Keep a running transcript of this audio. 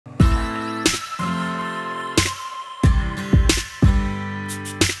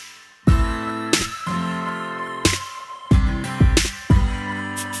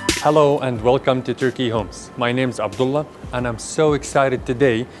Hello and welcome to Turkey Homes. My name is Abdullah and I'm so excited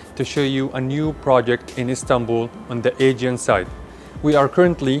today to show you a new project in Istanbul on the Aegean side. We are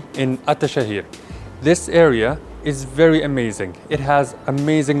currently in Ataşehir. This area is very amazing. It has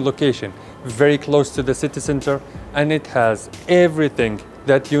amazing location, very close to the city center, and it has everything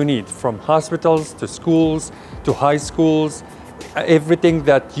that you need, from hospitals to schools to high schools. Everything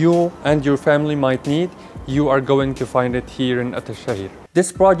that you and your family might need, you are going to find it here in Ataşehir. This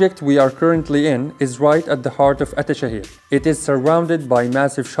project we are currently in is right at the heart of Ataşehir. It is surrounded by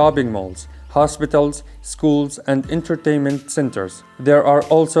massive shopping malls, hospitals, schools, and entertainment centers. There are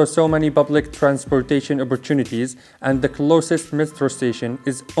also so many public transportation opportunities, and the closest metro station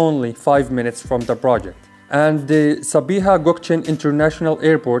is only 5 minutes from the project. And the Sabiha Gökçen International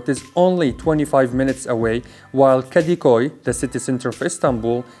Airport is only 25 minutes away, while Kadıköy, the city center of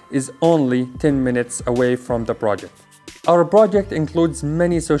Istanbul, is only 10 minutes away from the project. Our project includes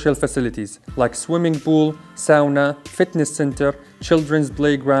many social facilities like swimming pool, sauna, fitness center, children's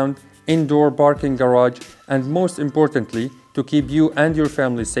playground, indoor parking garage, and most importantly, to keep you and your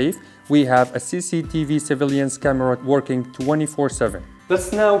family safe, we have a CCTV surveillance camera working 24/7.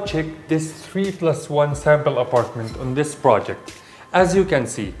 Let's now check this 3+1 sample apartment on this project. As you can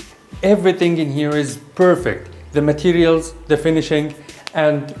see, everything in here is perfect. The materials, the finishing,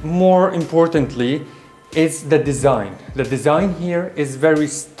 and more importantly, is the design. The design here is very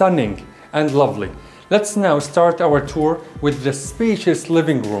stunning and lovely. Let's now start our tour with the spacious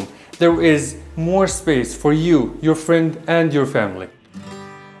living room. There is more space for you, your friend, and your family.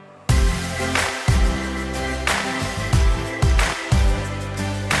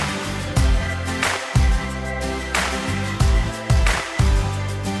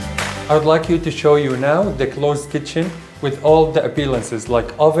 I would like to show you now the closed kitchen with all the appliances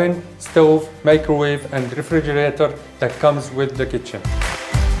like oven, stove, microwave, and refrigerator that comes with the kitchen.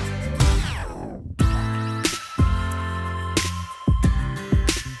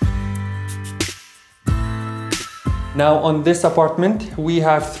 Now on this apartment we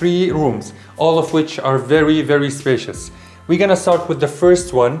have 3 rooms, all of which are very spacious. We're gonna start with the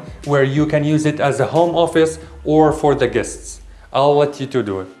first one where you can use it as a home office or for the guests. I'll let you two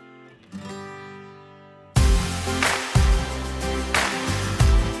do it.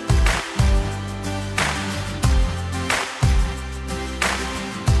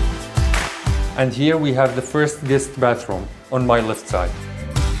 And here we have the first guest bathroom on my left side.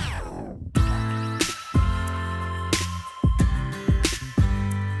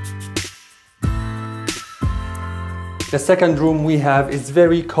 The second room we have is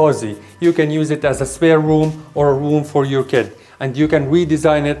very cozy. You can use it as a spare room or a room for your kid, and you can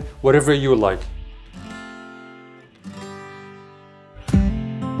redesign it whatever you like.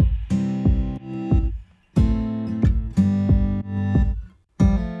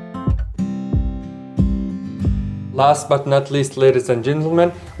 Last but not least, ladies and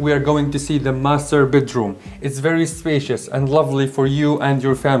gentlemen, we are going to see the master bedroom. It's very spacious and lovely for you and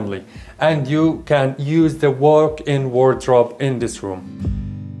your family. And you can use the walk-in wardrobe in this room.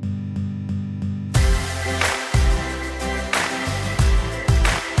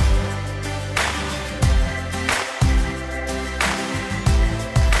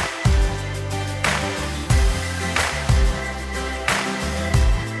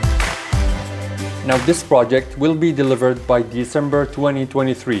 Now this project will be delivered by December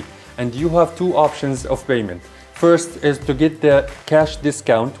 2023, and you have 2 options of payment. First is to get the cash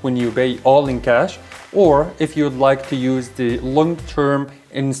discount when you pay all in cash, or if you'd like to use the long-term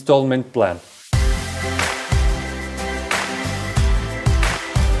installment plan.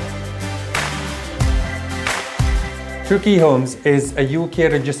 Turkey Homes is a UK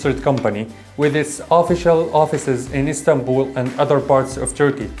registered company with its official offices in Istanbul and other parts of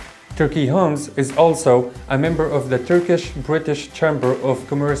Turkey. Turkey Homes is also a member of the Turkish-British Chamber of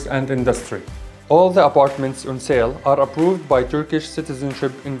Commerce and Industry. All the apartments on sale are approved by Turkish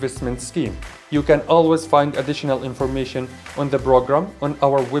Citizenship Investment Scheme. You can always find additional information on the program on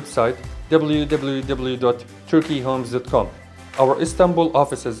our website www.turkeyhomes.com. Our Istanbul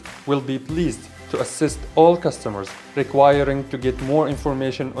offices will be pleased to assist all customers requiring to get more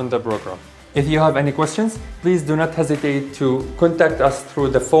information on the program. If you have any questions, please do not hesitate to contact us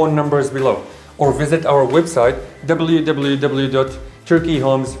through the phone numbers below or visit our website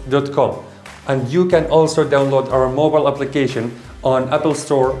www.turkeyhomes.com. And you can also download our mobile application on Apple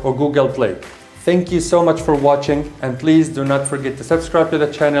Store or Google Play. Thank you so much for watching, and please do not forget to subscribe to the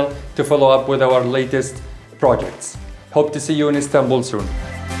channel to follow up with our latest projects. Hope to see you in Istanbul soon.